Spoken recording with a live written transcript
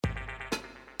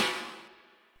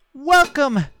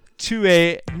Welcome to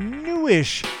a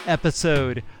newish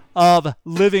episode of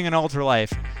Living an Ultra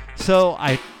Life. So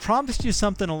I promised you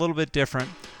something a little bit different.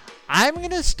 I'm going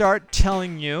to start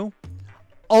telling you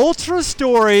ultra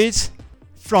stories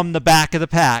from the back of the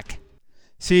pack.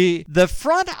 See, the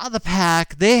front of the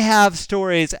pack, they have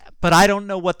stories, but I don't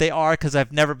know what they are because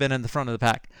I've never been in the front of the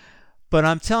pack. But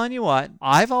I'm telling you what,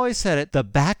 I've always said it, the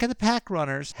back of the pack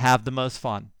runners have the most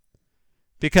fun.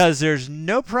 Because there's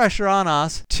no pressure on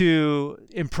us to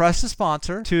impress a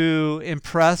sponsor, to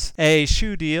impress a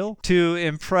shoe deal, to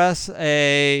impress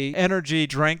a energy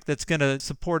drink that's going to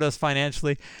support us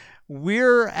financially.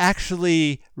 We're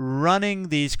actually running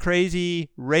these crazy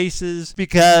races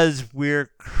because we're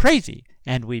crazy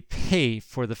and we pay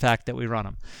for the fact that we run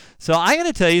them. So I'm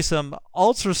going to tell you some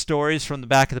ultra stories from the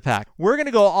back of the pack. We're going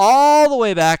to go all the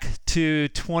way back to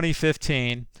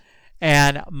 2015.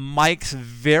 And Mike's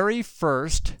very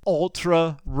first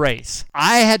ultra race.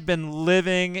 I had been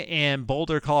living in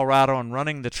Boulder, Colorado and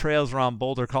running the trails around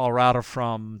Boulder, Colorado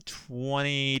from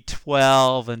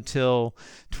 2012 until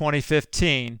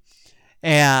 2015.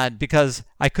 And because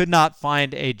I could not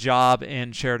find a job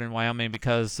in Sheridan, Wyoming,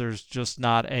 because there's just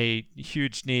not a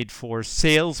huge need for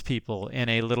salespeople in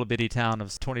a little bitty town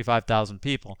of 25,000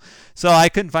 people. So I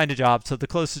couldn't find a job. So the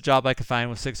closest job I could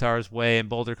find was 6 hours away in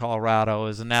Boulder, Colorado. It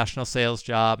was a national sales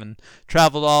job and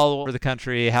traveled all over the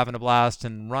country, having a blast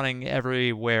and running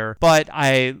everywhere. But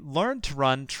I learned to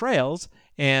run trails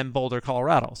in Boulder,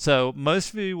 Colorado. So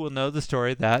most of you will know the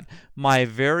story that my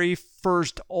very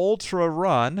first ultra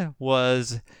run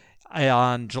was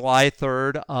on July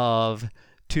 3rd of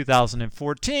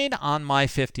 2014 on my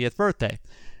 50th birthday.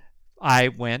 I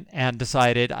went and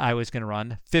decided I was going to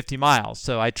run 50 miles.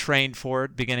 So I trained for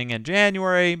it beginning in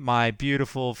January. My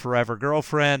beautiful forever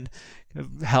girlfriend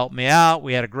helped me out.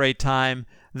 We had a great time.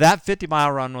 That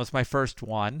 50-mile run was my first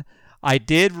one. I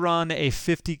did run a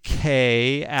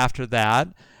 50K after that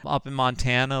up in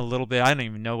Montana a little bit. I don't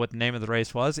even know what the name of the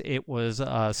race was. It was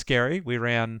scary. We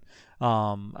ran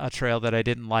a trail that I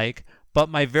didn't like. But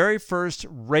my very first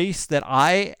race that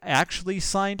I actually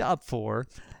signed up for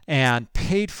and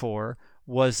paid for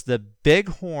was the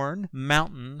Bighorn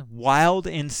Mountain Wild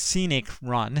and Scenic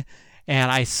Run.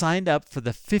 And I signed up for the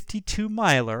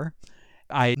 52-miler.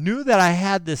 I knew that I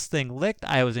had this thing licked.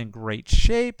 I was in great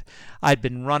shape. I'd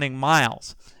been running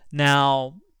miles.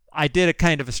 Now, I did a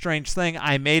kind of a strange thing.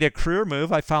 I made a career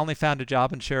move. I finally found a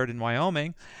job in Sheridan,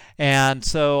 Wyoming. And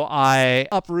so I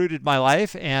uprooted my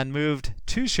life and moved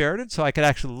to Sheridan so I could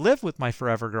actually live with my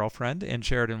forever girlfriend in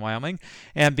Sheridan, Wyoming,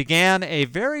 and began a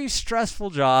very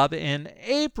stressful job in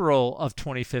April of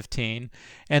 2015.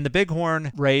 And the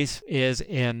Bighorn race is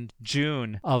in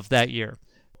June of that year.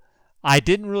 I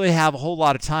didn't really have a whole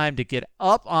lot of time to get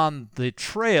up on the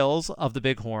trails of the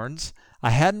Bighorns. I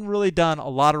hadn't really done a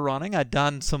lot of running. I'd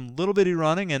done some little bitty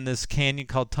running in this canyon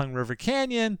called Tongue River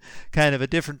Canyon, kind of a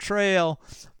different trail.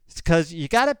 It's because you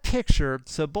got to picture,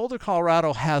 so Boulder,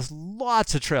 Colorado has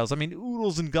lots of trails. I mean,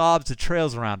 oodles and gobs of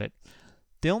trails around it.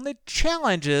 The only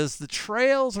challenge is the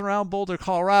trails around Boulder,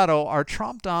 Colorado are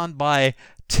tromped on by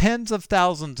tens of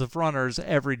thousands of runners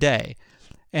every day.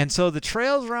 And so the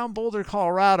trails around Boulder,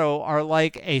 Colorado are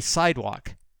like a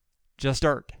sidewalk, just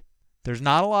dirt. There's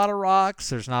not a lot of rocks,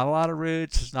 there's not a lot of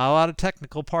roots, there's not a lot of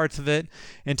technical parts of it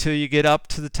until you get up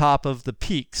to the top of the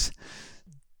peaks.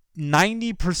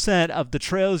 90% of the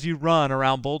trails you run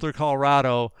around Boulder,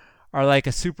 Colorado are like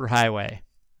a superhighway.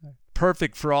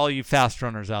 Perfect for all you fast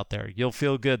runners out there. You'll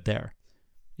feel good there,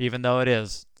 even though it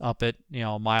is up at,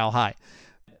 a mile high.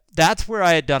 That's where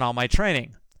I had done all my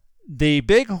training. The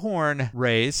Bighorn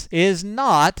race is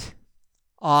not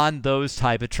on those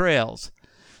type of trails.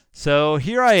 So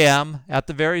here I am at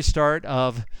the very start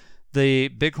of the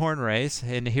Bighorn race,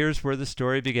 and here's where the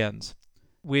story begins.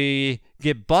 We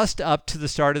get bussed up to the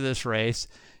start of this race.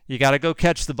 You got to go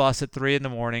catch the bus at 3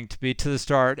 a.m. to be to the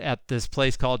start at this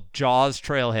place called Jaws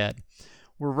Trailhead.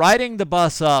 We're riding the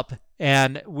bus up,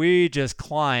 and we just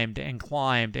climbed and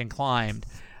climbed and climbed.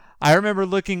 I remember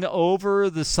looking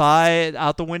over the side,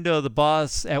 out the window of the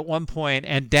bus at one point,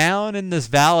 and down in this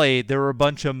valley, there were a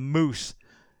bunch of moose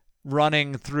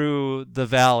running through the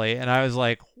valley. And I was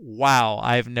like, wow,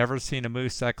 I've never seen a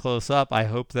moose that close up. I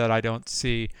hope that I don't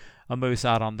see a moose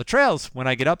out on the trails when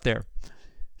I get up there.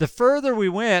 The further we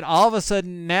went, all of a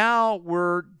sudden now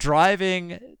we're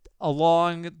driving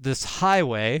along this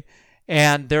highway,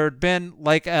 and there had been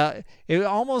it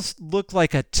almost looked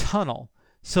like a tunnel.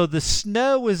 So the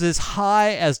snow was as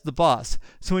high as the bus.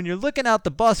 So when you're looking out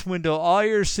the bus window, all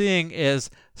you're seeing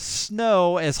is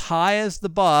snow as high as the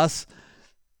bus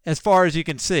as far as you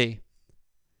can see.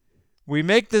 We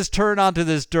make this turn onto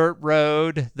this dirt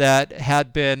road that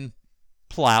had been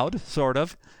plowed, sort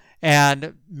of,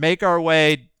 and make our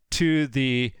way to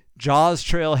the Jaws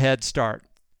Trailhead start.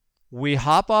 We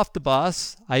hop off the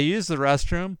bus. I use the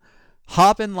restroom,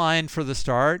 hop in line for the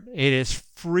start. It is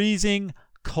freezing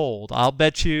cold. I'll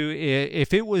bet you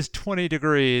if it was 20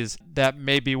 degrees, that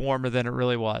may be warmer than it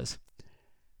really was.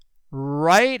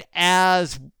 Right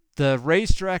as the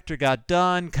race director got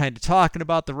done kind of talking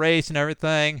about the race and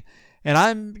everything, and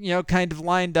I'm, kind of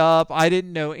lined up. I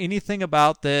didn't know anything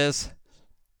about this.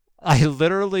 I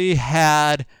literally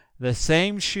had the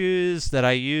same shoes that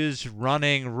I used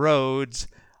running roads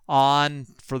on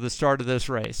for the start of this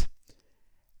race.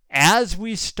 As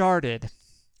we started,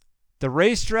 the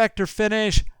race director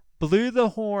finished, blew the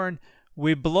horn.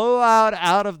 We blow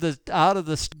out of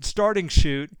the starting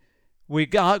chute. We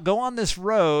go on this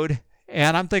road,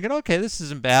 and I'm thinking, okay, this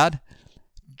isn't bad.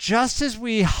 Just as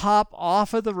we hop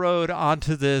off of the road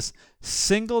onto this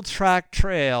single track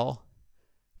trail,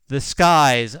 the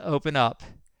skies open up,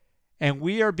 and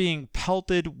we are being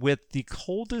pelted with the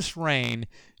coldest rain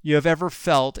you have ever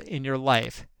felt in your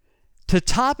life. To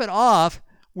top it off,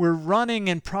 we're running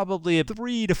in probably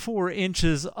 3 to 4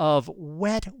 inches of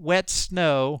wet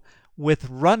snow with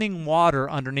running water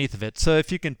underneath of it. So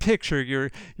if you can picture,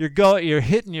 you're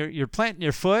planting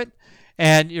your foot,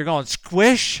 and you're going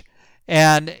squish,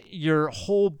 and your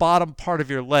whole bottom part of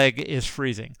your leg is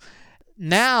freezing.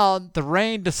 Now the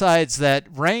rain decides that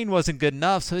rain wasn't good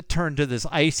enough, so it turned to this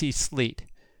icy sleet.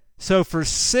 So for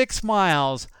 6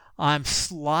 miles, I'm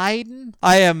sliding.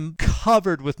 I am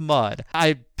covered with mud.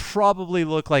 I probably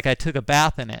look like I took a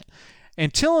bath in it.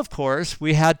 Until, of course,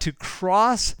 we had to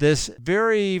cross this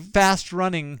very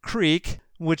fast-running creek,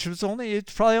 which was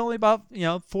it's probably only about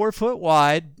 4 foot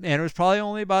wide, and it was probably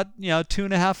only about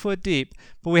 2.5 foot deep.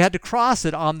 But we had to cross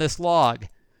it on this log.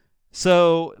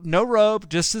 So no rope,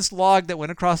 just this log that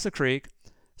went across the creek.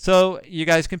 So you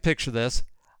guys can picture this.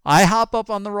 I hop up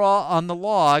on the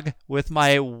log with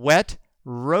my wet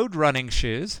road running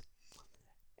shoes.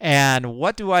 And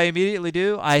what do I immediately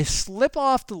do? I slip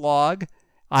off the log.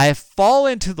 I fall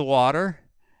into the water.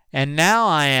 And now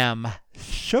I am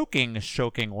soaking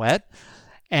wet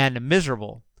and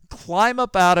miserable. Climb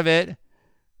up out of it.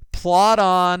 Plod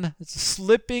on,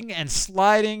 slipping and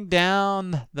sliding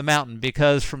down the mountain,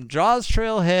 because from Jaws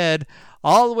Trailhead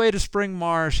all the way to Spring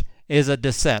Marsh is a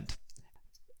descent.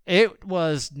 It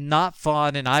was not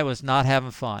fun, and I was not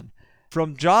having fun.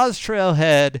 From Jaws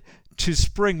Trailhead to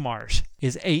Spring Marsh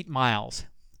is 8 miles.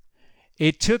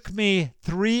 It took me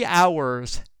 3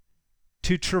 hours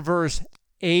to traverse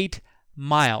 8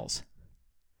 miles.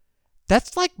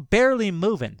 That's like barely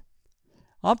moving.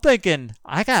 I'm thinking,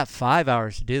 I got 5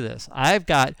 hours to do this. I've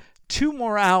got 2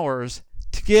 more hours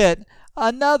to get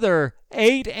another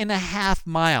 8.5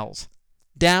 miles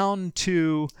down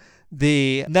to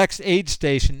the next aid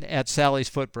station at Sally's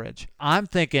Footbridge. I'm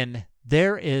thinking,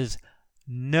 there is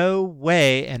no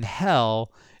way in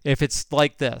hell if it's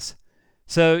like this.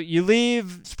 So you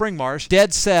leave Spring Marsh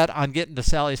dead set on getting to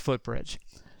Sally's Footbridge.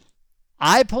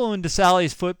 I pull into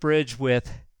Sally's Footbridge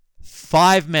with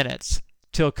 5 minutes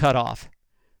till cutoff.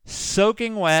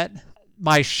 Soaking wet.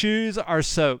 My shoes are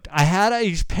soaked. I had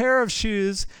a pair of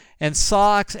shoes and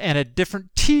socks and a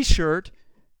different t-shirt,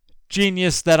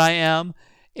 genius that I am,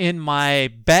 in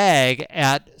my bag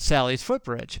at Sally's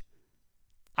Footbridge.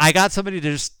 I got somebody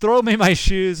to just throw me my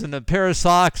shoes and a pair of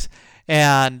socks,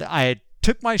 and I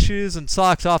took my shoes and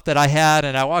socks off that I had,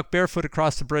 and I walked barefoot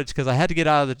across the bridge because I had to get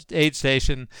out of the aid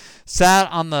station, sat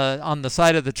on the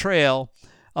side of the trail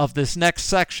of this next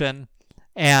section,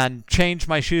 and changed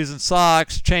my shoes and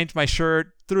socks, changed my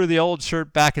shirt, threw the old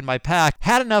shirt back in my pack,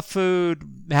 had enough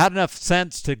food, had enough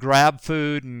sense to grab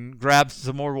food and grab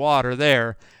some more water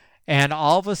there, and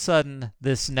all of a sudden,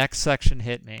 this next section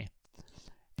hit me.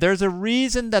 There's a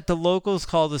reason that the locals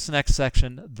call this next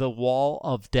section the Wall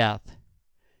of Death.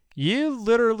 You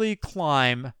literally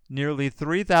climb nearly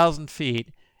 3,000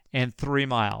 feet in 3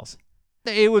 miles.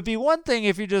 It would be one thing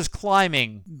if you're just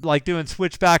climbing, like doing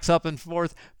switchbacks up and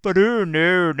forth, but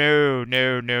no.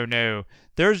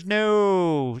 There's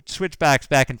no switchbacks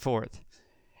back and forth.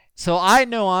 So I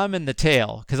know I'm in the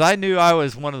tail, because I knew I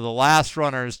was one of the last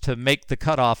runners to make the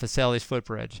cutoff at Sally's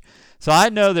Footbridge. So I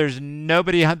know there's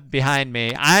nobody behind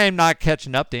me. I am not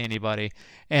catching up to anybody.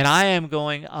 And I am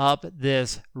going up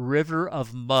this river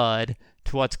of mud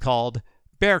to what's called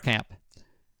Bear Camp.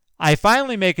 I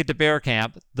finally make it to Bear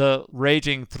Camp, the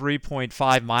raging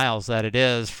 3.5 miles that it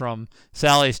is from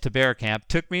Sally's to Bear Camp.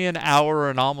 Took me an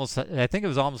hour and I think it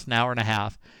was almost an hour and a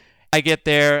half. I get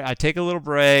there, I take a little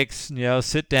breaks,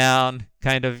 sit down,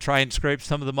 kind of try and scrape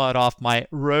some of the mud off my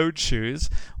road shoes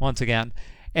once again,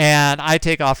 and I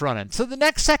take off running. So the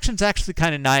next section's actually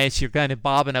kind of nice. You're kind of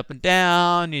bobbing up and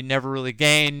down. You never really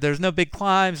gain. There's no big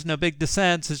climbs, no big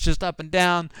descents. It's just up and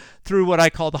down through what I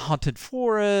call the haunted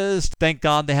forest. Thank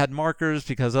God they had markers,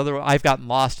 because otherwise I've gotten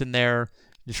lost in there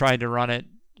trying to run it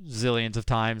zillions of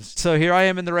times. So here I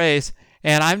am in the race,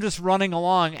 and I'm just running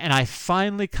along, and I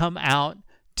finally come out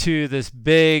to this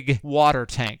big water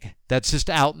tank that's just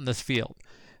out in this field.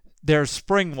 There's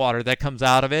spring water that comes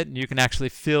out of it, and you can actually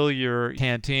fill your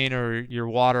canteen or your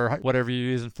water, whatever you're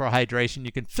using for hydration.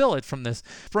 You can fill it from this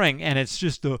spring, and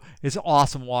it's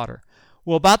awesome water.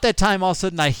 Well, about that time, all of a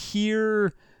sudden, I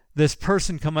hear this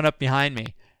person coming up behind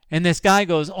me, and this guy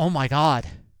goes, "Oh my God,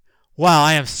 wow,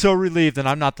 I am so relieved that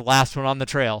I'm not the last one on the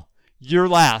trail. You're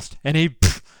last." And he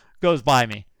goes by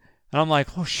me, and I'm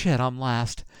like, "Oh shit, I'm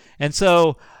last." And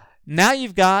so now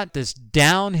you've got this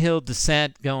downhill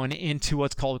descent going into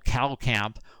what's called Cow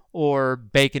Camp, or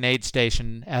Bacon Aid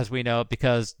Station, as we know it,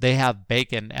 because they have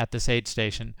bacon at this aid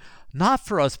station. Not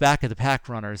for us back at the Pack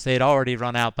Runners. They had already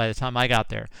run out by the time I got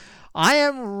there. I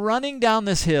am running down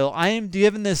this hill. I am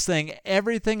giving this thing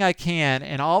everything I can,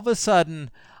 and all of a sudden,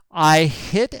 I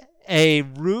hit a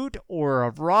root or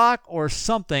a rock or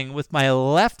something with my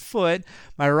left foot.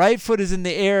 My right foot is in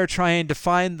the air trying to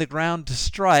find the ground to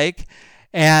strike.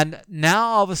 And now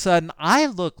all of a sudden I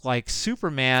look like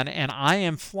Superman, and I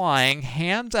am flying,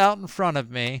 hands out in front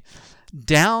of me,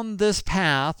 down this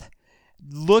path,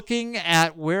 looking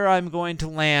at where I'm going to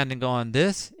land and going,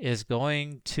 "This is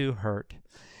going to hurt."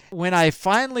 When I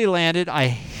finally landed,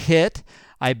 I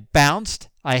bounced,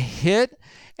 I hit,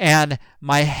 and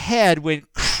my head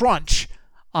went crunch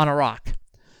on a rock.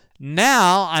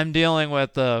 Now I'm dealing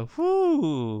with the,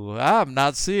 I'm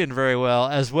not seeing very well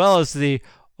as the,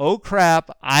 oh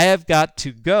crap, I have got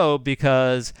to go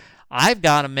because I've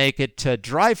got to make it to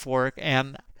Dry Fork,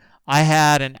 and I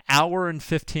had an hour and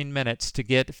 15 minutes to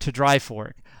get to Dry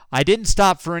Fork. I didn't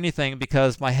stop for anything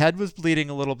because my head was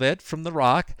bleeding a little bit from the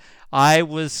rock. I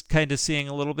was kind of seeing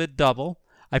a little bit double.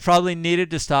 I probably needed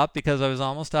to stop because I was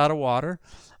almost out of water,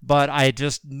 but I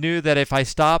just knew that if I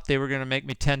stopped, they were going to make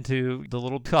me tend to the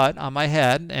little cut on my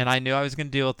head, and I knew I was going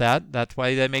to deal with that. That's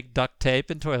why they make duct tape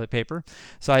and toilet paper.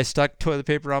 So I stuck toilet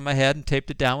paper on my head and taped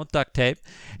it down with duct tape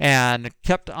and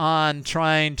kept on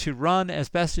trying to run as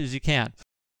best as you can.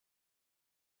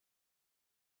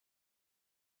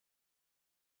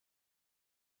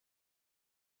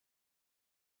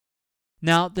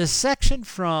 Now, this section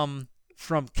from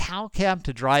Cow Camp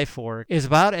to Dry Fork is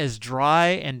about as dry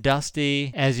and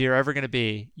dusty as you're ever going to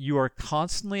be. You are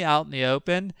constantly out in the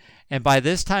open, and by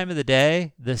this time of the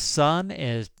day, the sun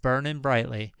is burning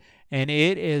brightly, and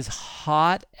it is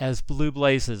hot as blue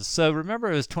blazes. So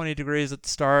remember, it was 20 degrees at the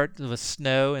start with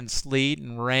snow and sleet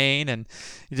and rain, and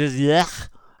just yuck.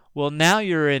 Well, now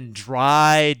you're in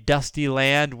dry, dusty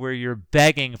land where you're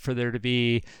begging for there to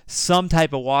be some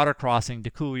type of water crossing to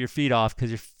cool your feet off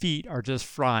because your feet are just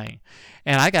frying.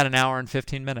 And I got an hour and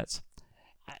 15 minutes.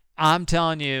 I'm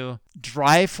telling you,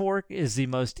 Dry Fork is the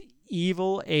most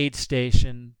evil aid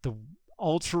station the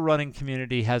ultra running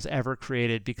community has ever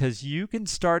created, because you can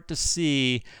start to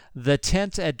see the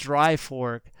tents at Dry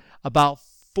Fork about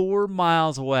 4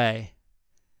 miles away.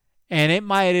 And it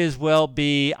might as well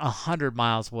be 100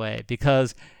 miles away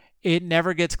because it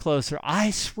never gets closer.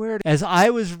 I swear, as I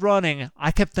was running,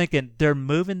 I kept thinking, they're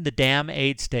moving the damn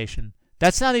aid station.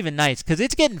 That's not even nice because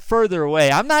it's getting further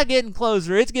away. I'm not getting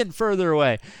closer. It's getting further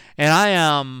away. And I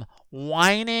am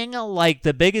whining like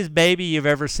the biggest baby you've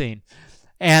ever seen.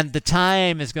 And the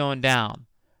time is going down.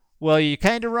 Well, you're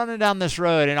kind of running down this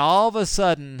road, and all of a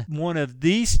sudden, one of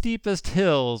the steepest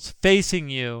hills facing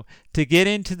you to get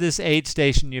into this aid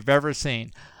station you've ever seen.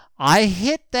 I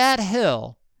hit that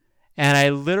hill, and I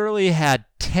literally had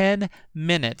 10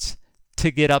 minutes to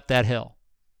get up that hill.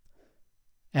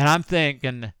 And I'm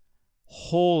thinking,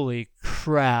 holy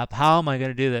crap, how am I going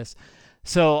to do this?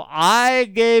 So I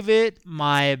gave it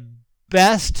my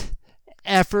best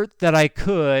effort that I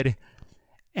could,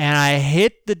 and I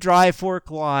hit the Dry Fork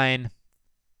line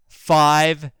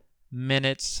 5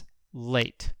 minutes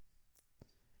late.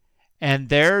 And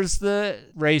there's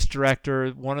the race director,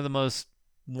 one of the most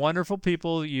wonderful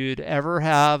people you'd ever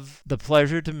have the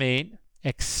pleasure to meet,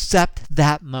 except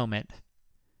that moment.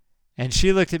 And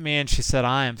she looked at me and she said,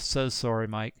 "I am so sorry,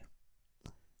 Mike.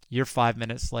 You're 5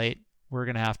 minutes late. We're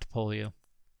going to have to pull you."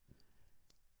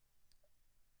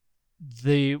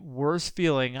 The worst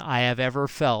feeling I have ever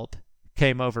felt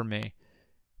came over me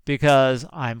because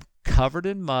I'm covered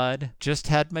in mud, just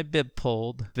had my bib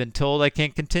pulled, been told I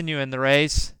can't continue in the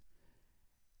race,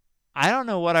 I don't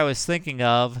know what I was thinking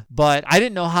of, but I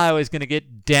didn't know how I was going to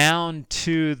get down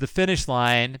to the finish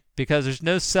line because there's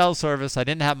no cell service. I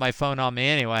didn't have my phone on me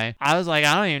anyway. I was like,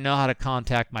 I don't even know how to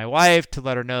contact my wife to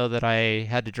let her know that I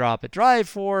had to drop at Drive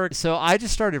For. So I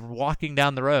just started walking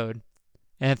down the road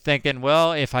and thinking,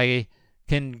 well, if I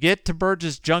can get to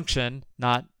Burgess Junction,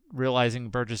 not realizing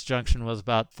Burgess Junction was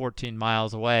about 14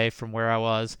 miles away from where I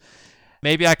was,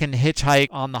 maybe I can hitchhike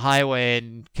on the highway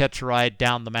and catch a ride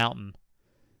down the mountain.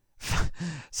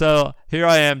 So here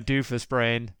I am, doofus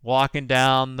brain, walking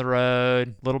down the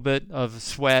road, a little bit of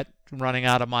sweat running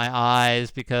out of my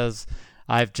eyes because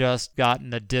I've just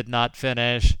gotten a did not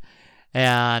finish.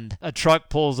 And a truck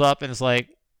pulls up and it's like,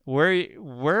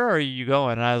 where are you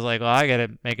going? And I was like, well, I got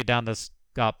to make it down to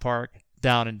Scott Park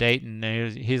down in Dayton.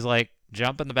 And he's like,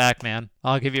 jump in the back, man.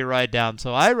 I'll give you a ride down.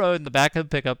 So I rode in the back of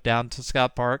the pickup down to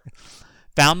Scott Park,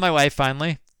 found my wife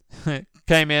finally,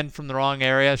 came in from the wrong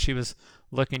area. She was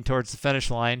looking towards the finish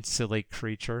line, silly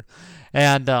creature.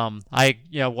 And I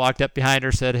walked up behind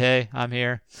her, said, hey, I'm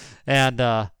here. And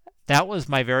that was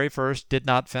my very first did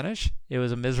not finish. It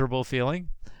was a miserable feeling.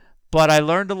 But I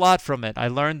learned a lot from it. I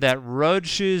learned that road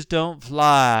shoes don't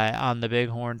fly on the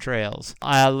Bighorn trails.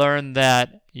 I learned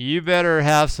that you better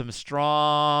have some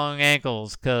strong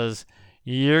ankles because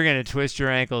you're going to twist your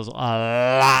ankles a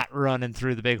lot running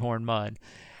through the Bighorn mud.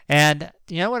 And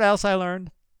you know what else I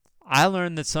learned? I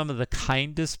learned that some of the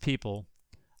kindest people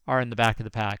are in the back of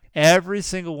the pack. Every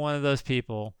single one of those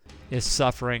people is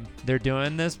suffering. They're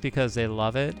doing this because they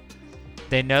love it.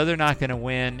 They know they're not going to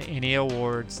win any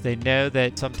awards. They know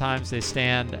that sometimes they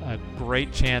stand a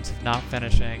great chance of not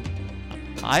finishing.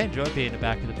 I enjoy being a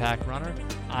back of the pack runner.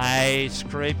 I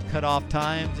scrape cutoff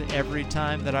times every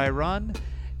time that I run,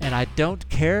 and I don't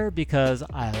care because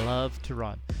I love to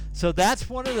run. So that's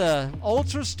one of the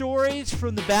ultra stories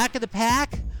from the back of the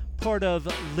pack, part of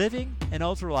living an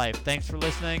ultra life. Thanks for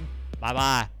listening.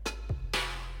 Bye-bye.